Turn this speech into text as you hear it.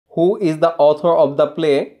Who is the author of the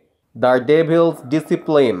play The Devil's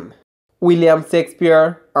Discipline? William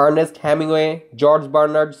Shakespeare, Ernest Hemingway, George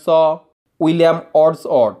Bernard Shaw, William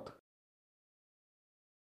Wordsworth.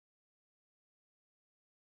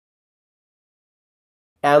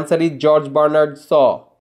 Answer is George Bernard Shaw.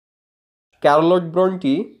 Charlotte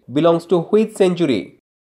Brontë belongs to which century?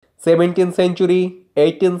 17th century,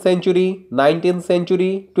 18th century, 19th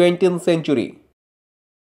century, 20th century.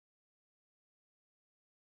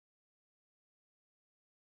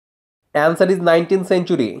 Answer is 19th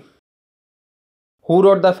century. Who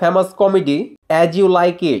wrote the famous comedy As You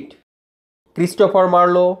Like It? Christopher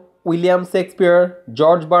Marlowe, William Shakespeare,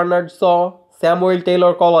 George Bernard Shaw, Samuel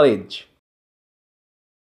Taylor Coleridge.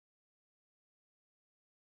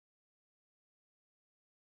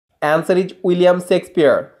 Answer is William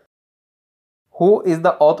Shakespeare. Who is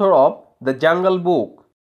the author of The Jungle Book?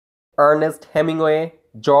 Ernest Hemingway,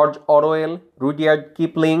 George Orwell, Rudyard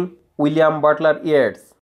Kipling, William Butler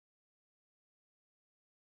Yeats.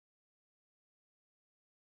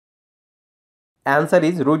 Answer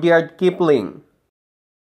is Rudyard Kipling.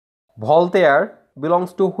 Voltaire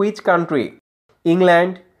belongs to which country?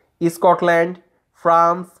 England, Scotland,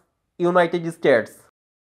 France, United States.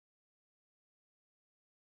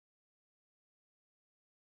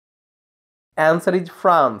 Answer is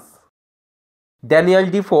France. Daniel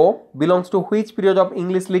Defoe belongs to which period of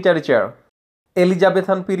English literature?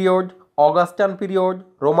 Elizabethan period, Augustan period,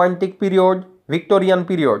 Romantic period, Victorian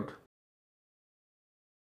period.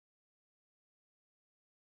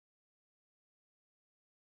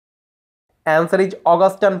 Answer is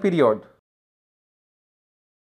Augustan period.